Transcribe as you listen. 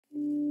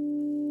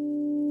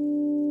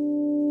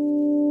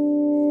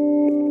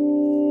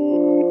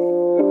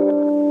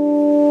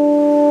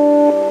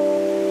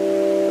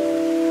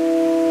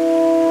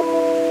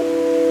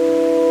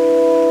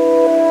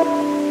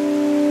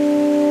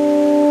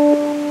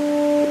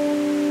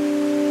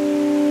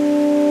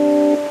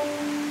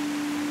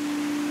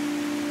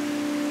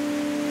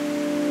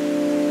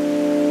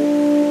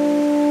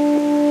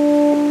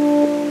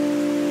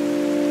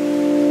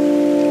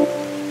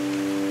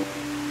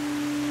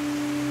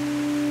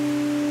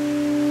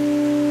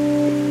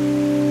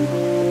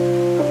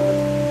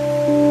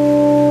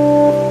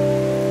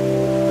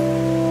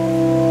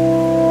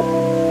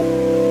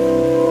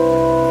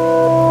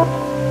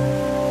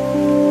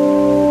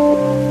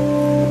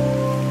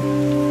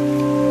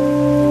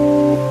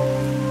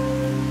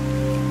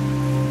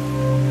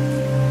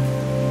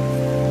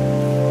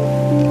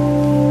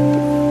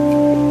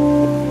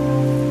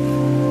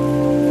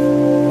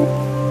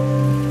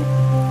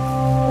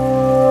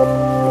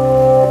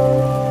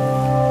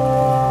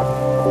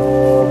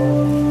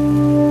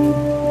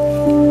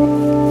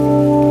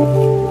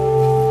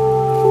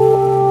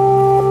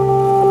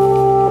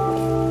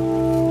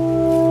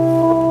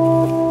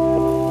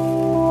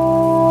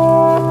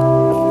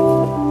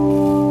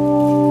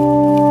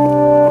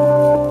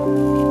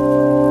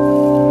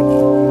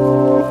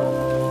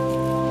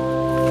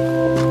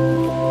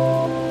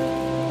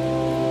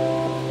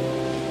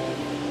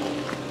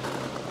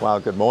Well,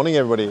 good morning,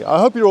 everybody. I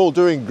hope you're all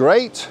doing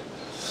great.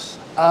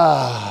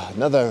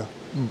 Another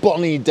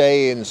bonny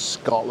day in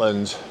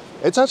Scotland.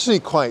 It's actually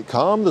quite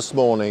calm this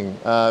morning.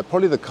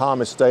 Probably the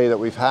calmest day that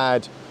we've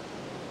had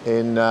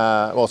in,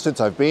 well,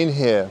 since I've been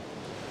here.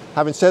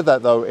 Having said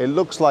that, though, it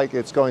looks like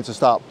it's going to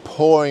start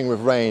pouring with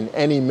rain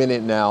any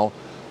minute now.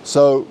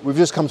 So we've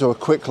just come to a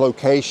quick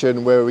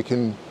location where we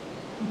can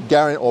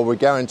we're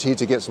guaranteed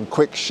to get some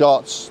quick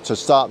shots to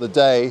start the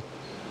day.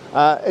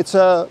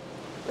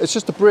 It's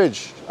just a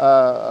bridge,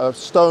 a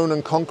stone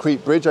and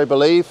concrete bridge, I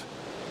believe.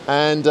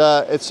 And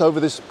it's over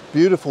this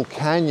beautiful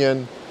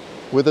canyon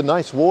with a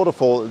nice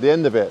waterfall at the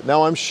end of it.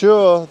 Now, I'm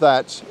sure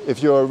that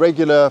if you're a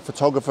regular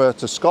photographer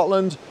to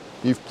Scotland,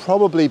 you've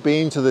probably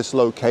been to this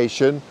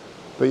location,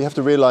 but you have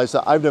to realize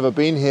that I've never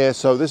been here,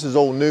 so this is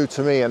all new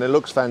to me and it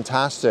looks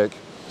fantastic.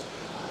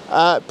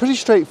 Pretty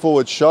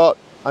straightforward shot.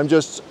 I'm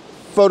just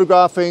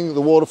photographing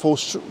the waterfall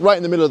right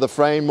in the middle of the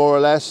frame, more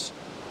or less.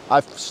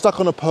 I've stuck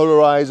on a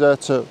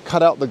polarizer to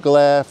cut out the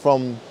glare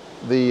from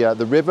the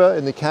river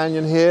in the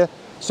canyon here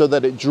so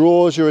that it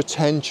draws your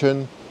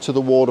attention to the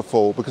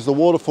waterfall, because the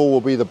waterfall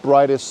will be the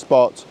brightest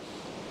spot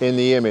in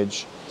the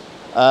image.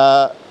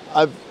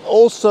 I've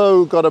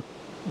also got a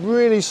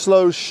really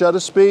slow shutter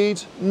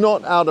speed,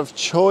 not out of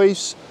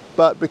choice,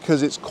 but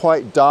because it's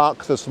quite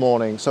dark this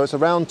morning. So it's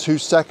around 2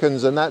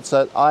 seconds, and that's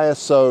at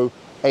ISO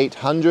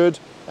 800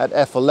 at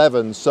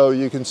f11. So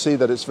you can see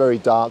that it's very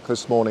dark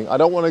this morning. I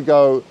don't want to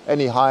go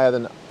any higher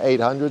than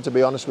 800, to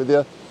be honest with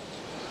you.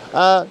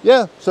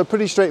 Yeah, so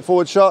pretty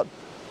straightforward shot.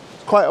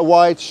 Quite a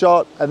wide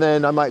shot, and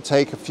then I might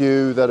take a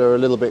few that are a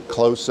little bit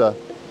closer.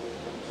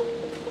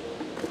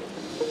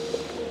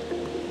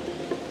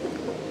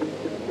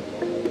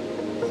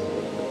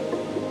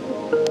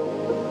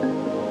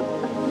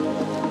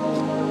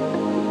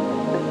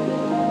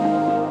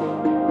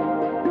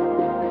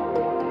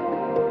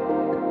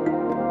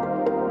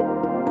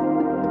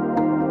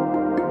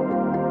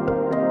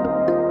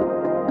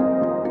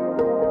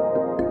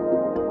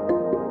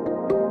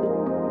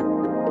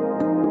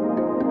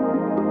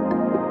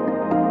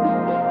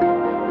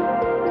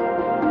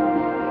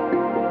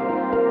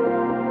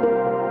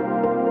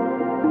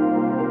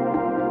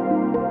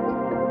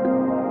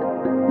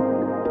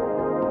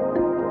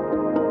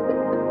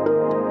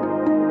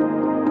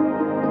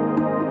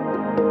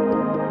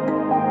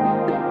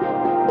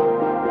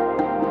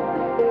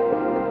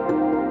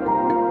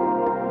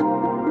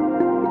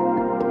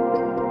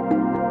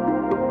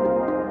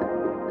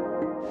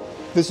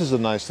 This is a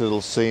nice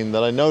little scene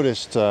that I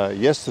noticed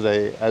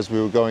yesterday as we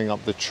were going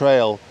up the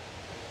trail,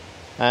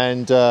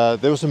 and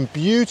there was some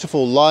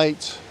beautiful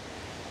light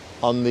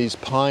on these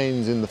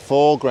pines in the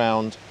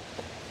foreground.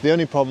 The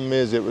only problem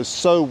is it was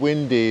so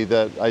windy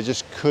that I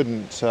just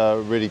couldn't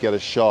really get a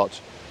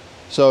shot.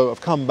 So I've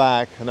come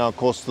back, and now of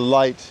course the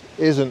light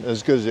isn't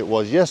as good as it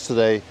was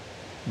yesterday,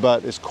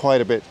 but it's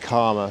quite a bit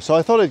calmer. So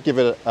I thought I'd give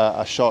it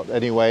a shot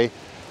anyway.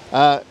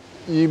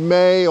 You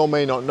may or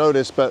may not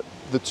notice, but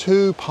the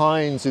two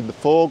pines in the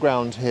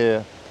foreground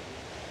here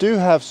do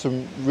have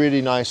some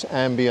really nice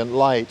ambient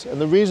light.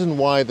 And the reason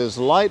why there's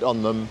light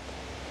on them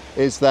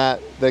is that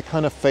they're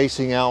kind of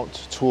facing out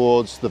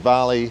towards the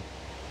valley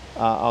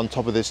on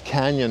top of this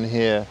canyon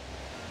here.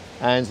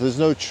 And there's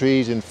no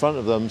trees in front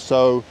of them,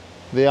 so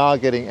they are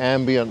getting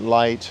ambient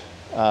light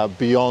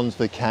beyond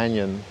the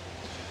canyon.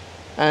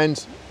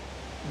 And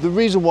the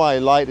reason why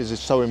light is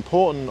so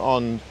important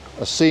on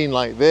a scene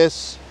like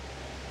this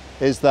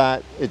is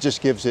that it just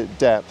gives it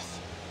depth.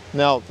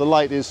 Now, the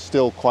light is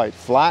still quite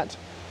flat,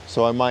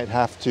 so I might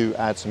have to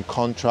add some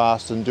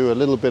contrast and do a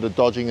little bit of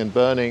dodging and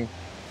burning,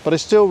 but I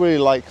still really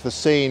like the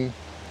scene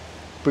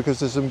because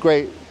there's some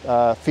great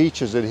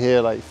features in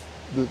here, like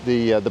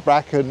the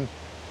bracken,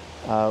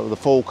 the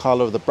fall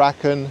color of the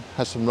bracken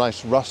has some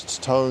nice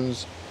rust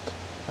tones,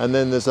 and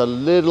then there's a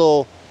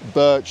little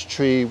birch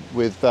tree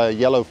with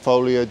yellow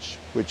foliage,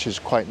 which is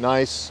quite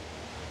nice.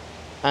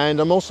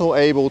 And I'm also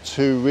able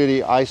to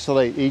really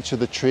isolate each of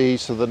the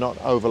trees so they're not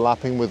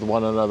overlapping with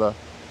one another.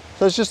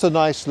 So it's just a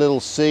nice little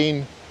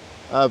scene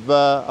of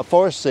a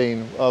forest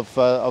scene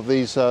of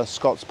these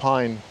Scots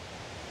Pine,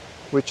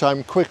 which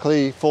I'm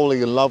quickly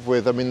falling in love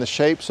with. I mean, the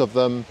shapes of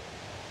them,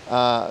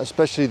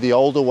 especially the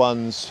older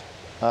ones,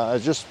 are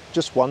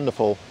just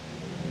wonderful.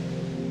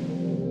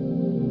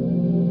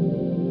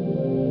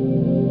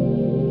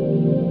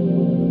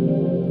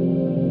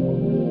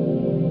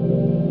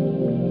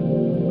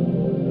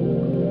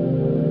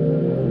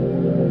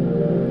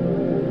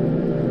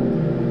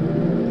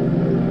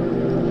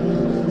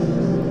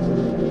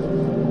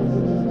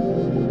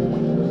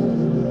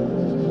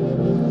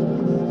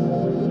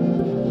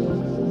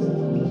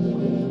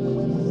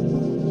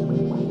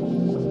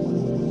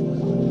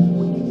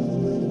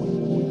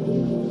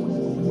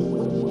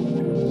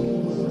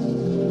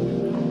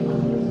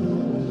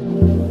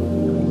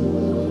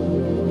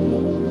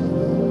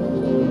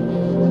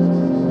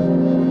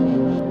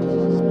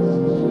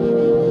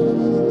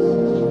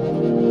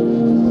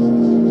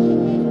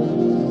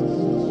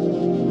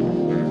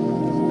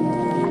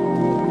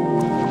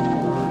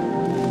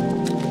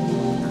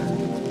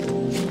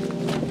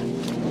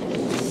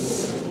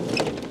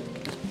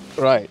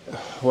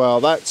 well,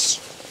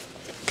 that's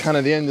kind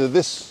of the end of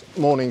this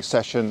morning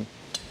session.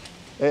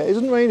 It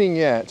isn't raining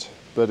yet,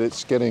 but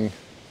it's getting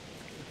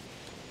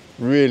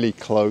really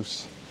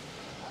close.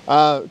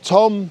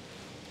 Tom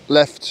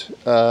left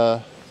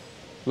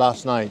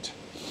last night.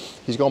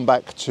 He's gone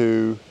back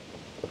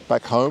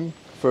home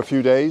for a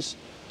few days,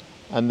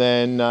 and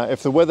then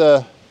if the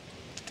weather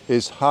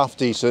is half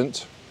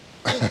decent,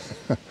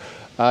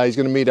 he's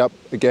going to meet up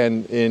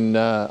again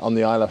on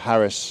the Isle of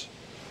Harris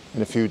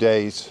in a few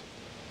days.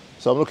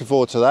 So I'm looking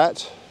forward to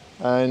that,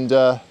 and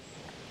I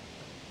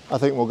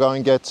think we'll go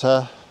and get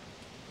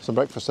some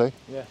breakfast, eh?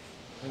 Yeah,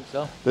 I think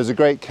so. There's a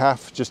great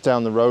cafe just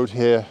down the road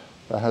here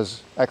that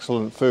has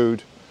excellent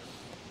food,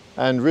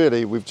 and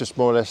really we've just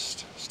more or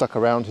less stuck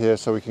around here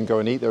so we can go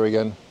and eat there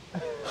again.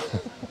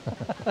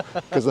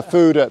 Because the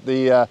food at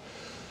the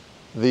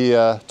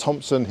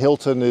Thomson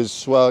Hilton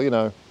is, well, you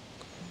know,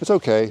 it's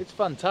okay. It's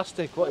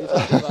fantastic. What are you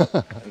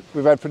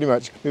talking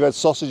about? We've had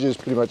sausages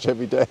pretty much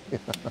every day,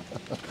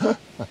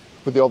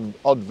 with the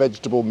odd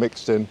vegetable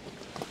mixed in.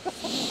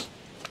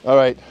 All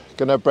right,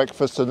 gonna have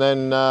breakfast, and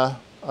then I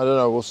don't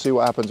know. We'll see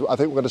what happens. I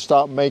think we're going to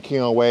start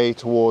making our way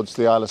towards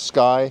the Isle of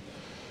Skye,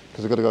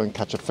 because we've got to go and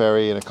catch a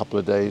ferry in a couple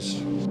of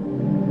days.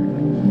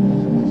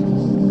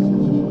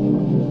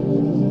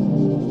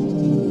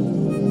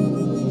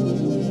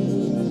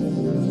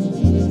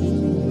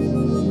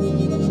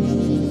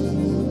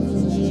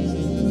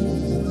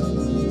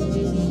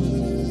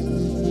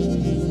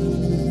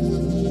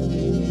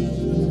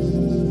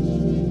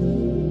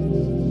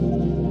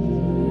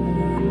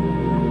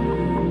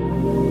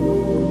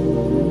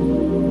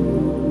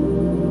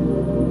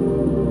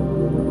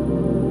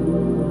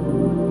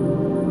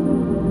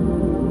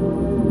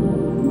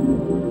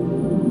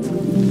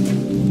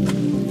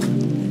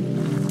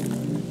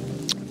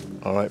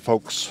 All right,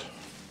 folks.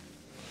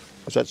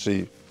 It's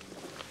actually, I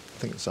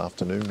think it's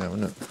afternoon now,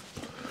 isn't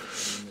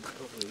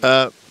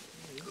it?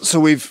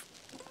 So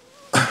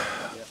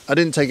I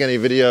didn't take any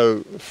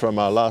video from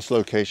our last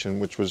location,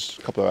 which was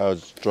a couple of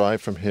hours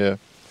drive from here.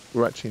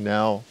 We're actually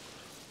now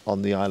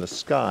on the Isle of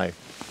Skye.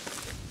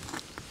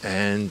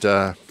 And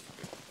the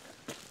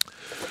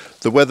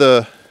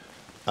weather,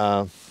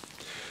 I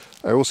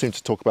always seem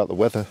to talk about the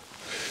weather.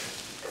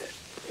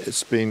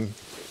 It's been,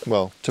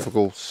 well,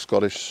 typical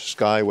Scottish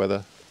Skye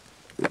weather.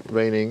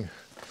 Raining,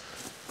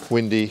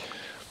 windy.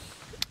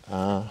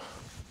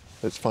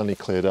 It's finally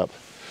cleared up.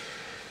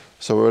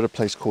 So we're at a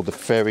place called the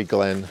Fairy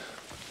Glen,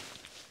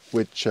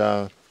 which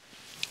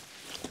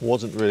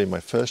wasn't really my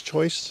first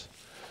choice,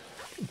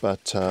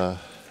 but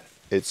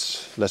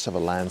it's less of a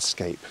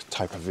landscape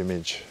type of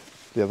image.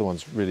 The other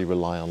ones really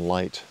rely on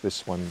light.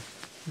 This one,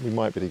 we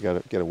might be able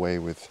to get away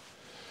with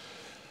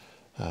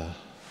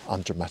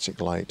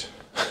undramatic light.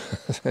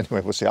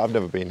 Anyway, we'll see. I've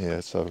never been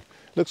here, so it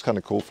looks kind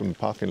of cool from the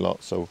parking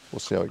lot, so we'll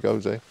see how it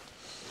goes, eh?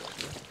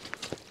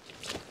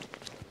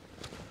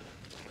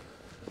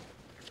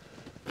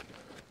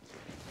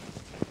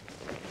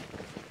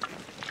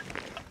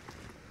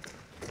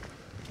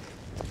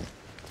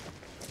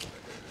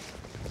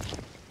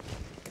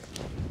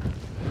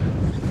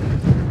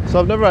 So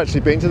I've never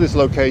actually been to this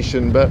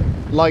location, but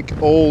like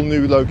all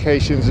new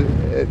locations,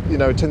 it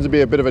tends to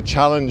be a bit of a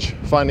challenge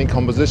finding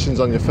compositions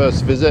on your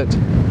first visit.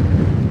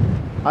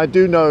 I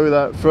do know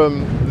that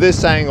from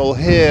this angle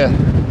here,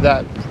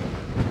 that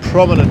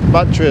prominent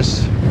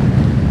buttress,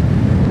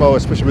 well,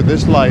 especially with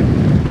this light,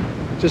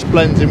 just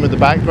blends in with the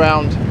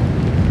background.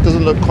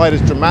 Doesn't look quite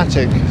as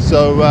dramatic.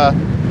 So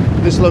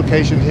this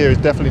location here is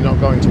definitely not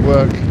going to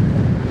work.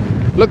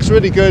 Looks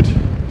really good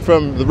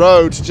from the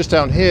road just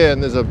down here,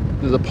 and there's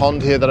a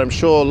pond here that I'm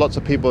sure lots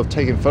of people have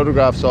taken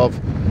photographs of,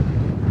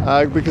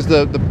 because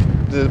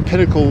the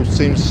pinnacle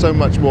seems so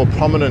much more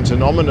prominent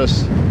and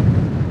ominous.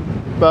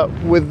 But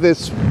with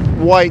this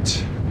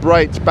white,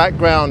 bright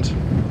background,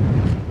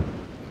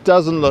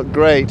 doesn't look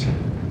great.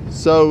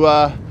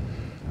 So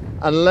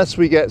unless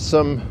we get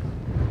some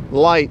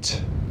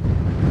light,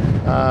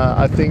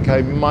 I think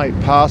I might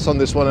pass on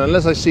this one,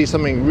 unless I see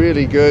something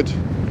really good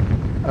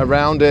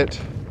around it,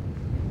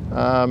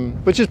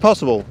 which is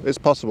possible. It's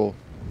possible.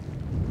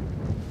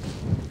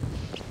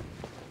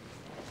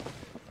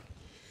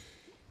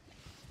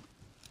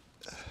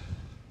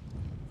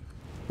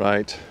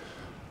 Right.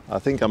 I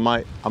think I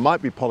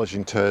might be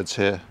polishing turds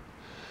here.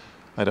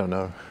 I don't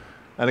know.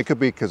 And it could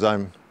be because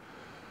I'm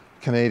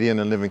Canadian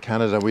and live in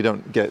Canada. We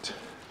don't get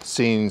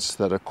scenes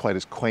that are quite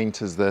as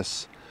quaint as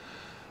this.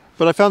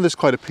 But I found this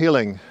quite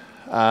appealing.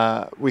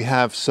 We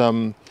have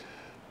some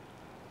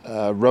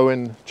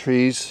rowan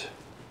trees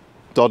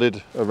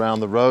dotted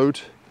around the road.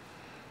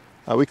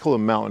 We call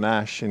them mountain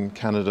ash in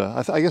Canada.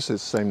 I guess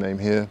it's the same name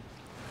here.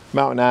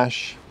 Mountain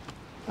ash,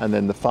 and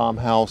then the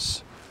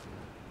farmhouse,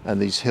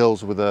 and these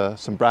hills with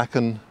some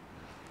bracken.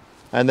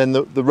 And then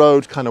the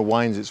road kind of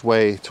winds its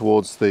way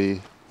towards the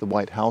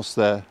white house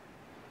there,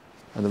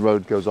 and the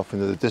road goes off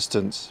into the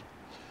distance.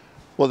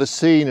 What the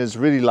scene is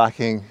really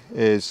lacking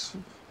is,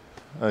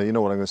 you know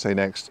what I'm going to say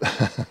next,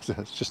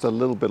 it's just a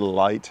little bit of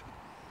light.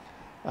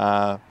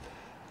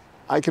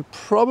 I could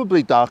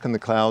probably darken the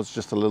clouds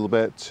just a little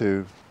bit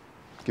to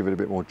give it a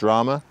bit more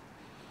drama.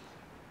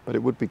 But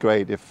it would be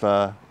great if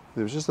there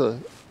was just I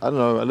don't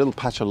know, a little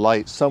patch of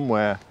light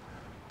somewhere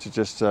to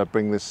just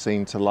bring this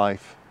scene to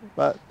life.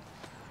 But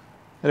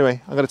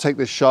anyway, I'm going to take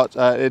this shot.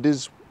 It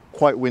is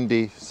quite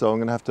windy, so I'm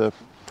going to have to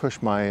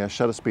push my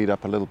shutter speed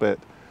up a little bit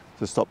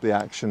to stop the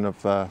action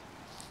of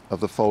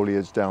the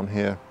foliage down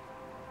here.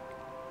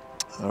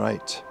 All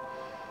right,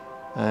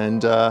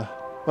 and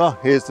well,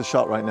 here's the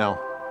shot right now.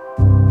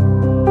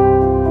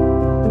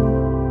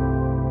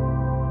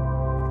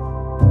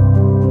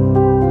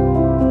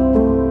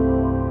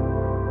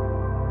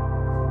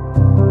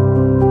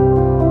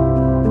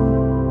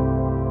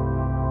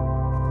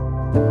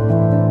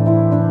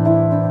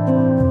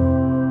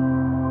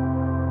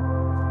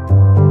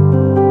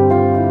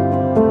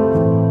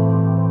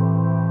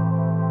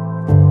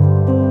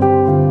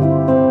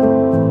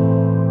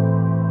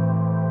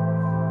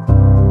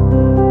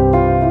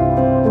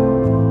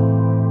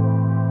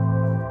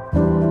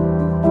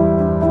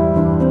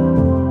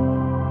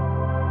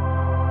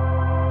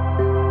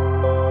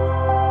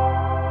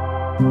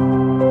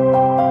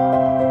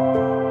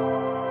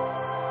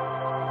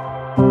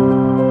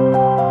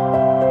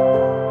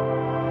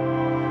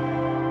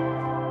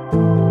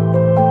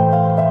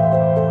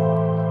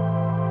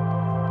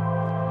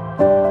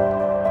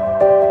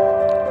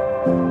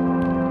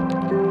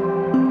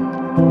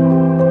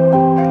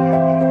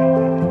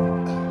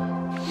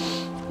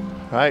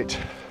 Right,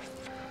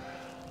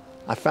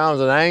 I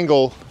found an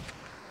angle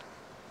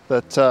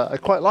that I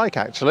quite like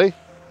actually,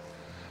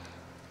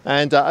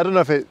 and I don't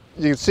know if you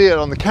can see it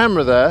on the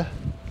camera there,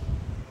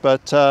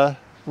 but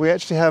we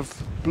actually have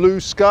blue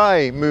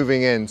sky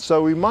moving in,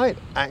 so we might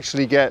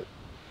actually get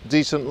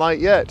decent light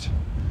yet.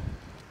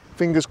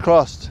 Fingers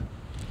crossed.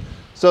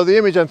 So the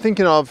image I'm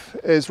thinking of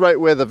is right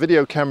where the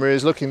video camera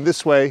is, looking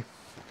this way.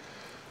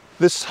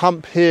 This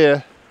hump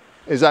here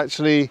is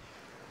actually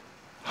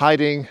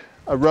hiding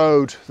a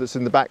road that's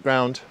in the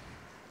background.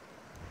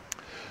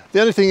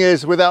 The only thing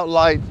is, without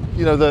light,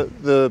 you know,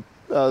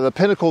 the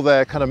pinnacle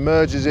there kind of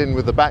merges in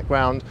with the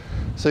background,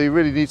 so you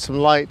really need some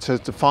light to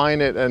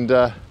define it and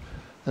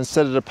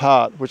set it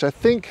apart, which I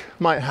think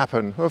might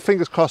happen. Well,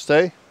 fingers crossed,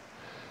 eh? You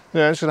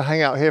know, I'm just going to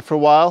hang out here for a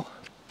while,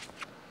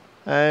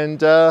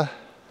 and well,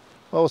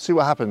 we'll see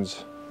what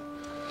happens.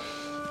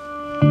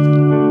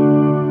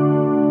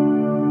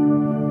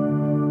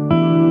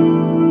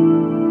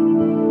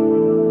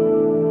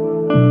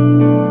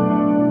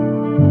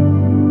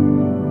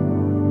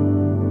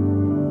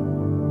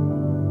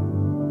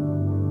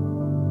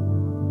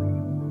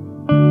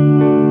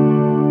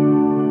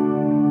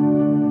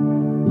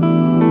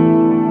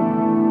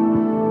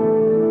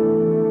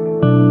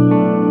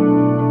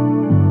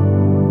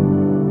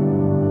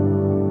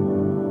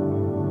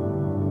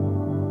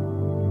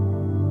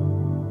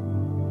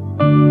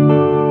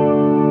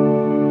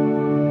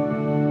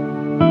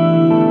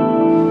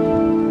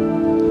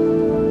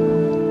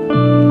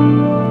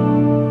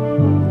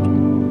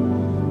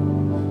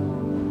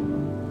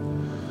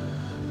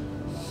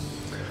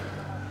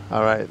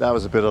 All right, that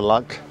was a bit of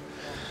luck.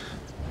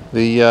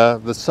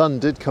 The sun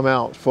did come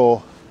out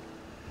for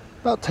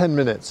about 10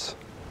 minutes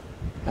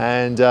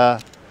and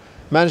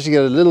managed to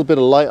get a little bit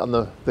of light on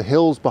the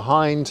hills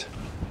behind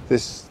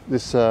this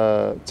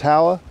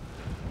tower,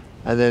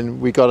 and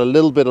then we got a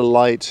little bit of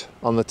light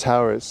on the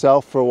tower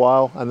itself for a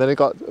while, and then it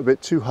got a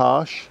bit too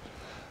harsh,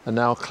 and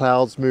now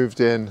clouds moved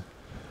in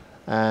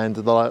and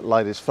the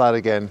light is flat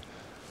again.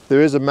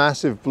 There is a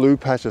massive blue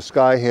patch of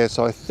sky here,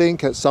 so I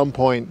think at some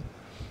point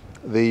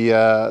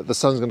the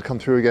sun's going to come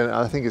through again.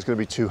 I think it's going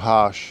to be too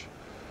harsh,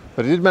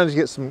 but I did manage to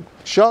get some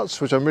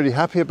shots, which I'm really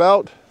happy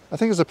about. I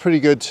think it's a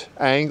pretty good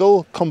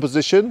angle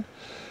composition.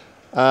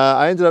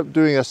 I ended up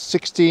doing a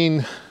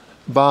 16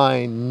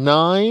 by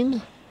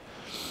 9,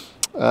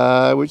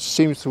 which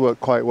seems to work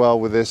quite well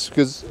with this,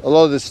 because a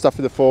lot of this stuff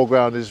in the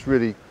foreground is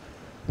really,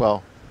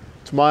 well,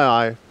 to my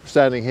eye,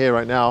 standing here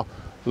right now,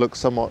 looks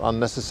somewhat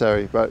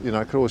unnecessary, but you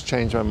know, I could always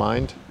change my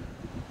mind.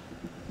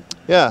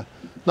 Yeah.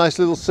 Nice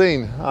little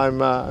scene. I'm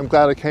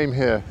glad I came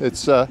here.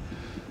 It's kind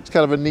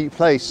of a neat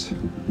place.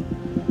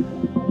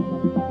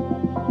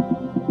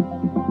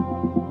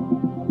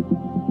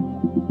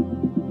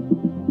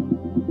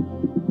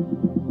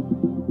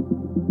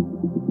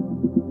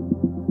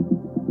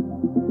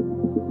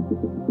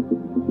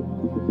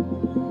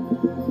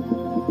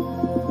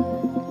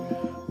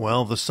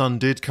 Well, the sun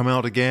did come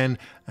out again,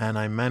 and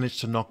I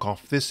managed to knock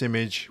off this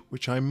image,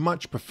 which I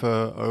much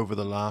prefer over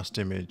the last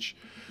image.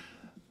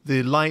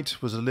 The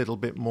light was a little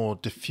bit more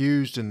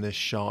diffused in this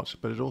shot,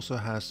 but it also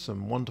has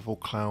some wonderful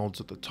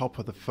clouds at the top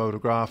of the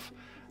photograph,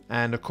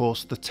 and of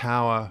course the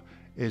tower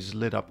is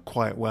lit up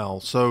quite well.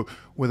 So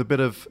with a bit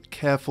of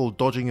careful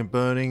dodging and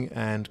burning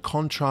and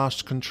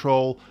contrast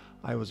control,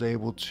 I was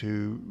able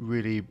to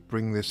really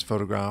bring this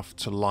photograph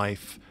to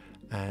life,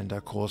 and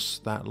of course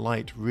that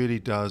light really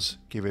does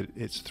give it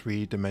its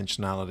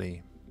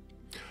three-dimensionality.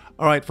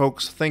 Alright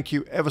folks, thank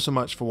you ever so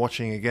much for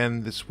watching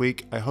again this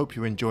week. I hope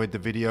you enjoyed the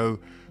video.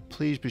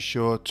 Please be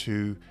sure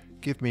to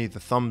give me the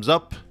thumbs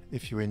up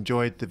if you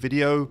enjoyed the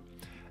video,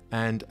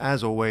 And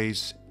as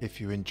always,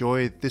 if you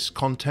enjoy this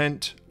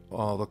content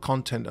or the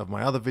content of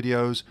my other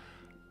videos,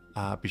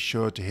 be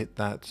sure to hit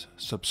that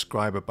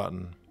subscriber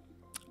button.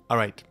 All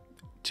right,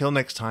 till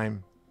next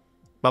time,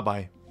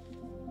 bye-bye.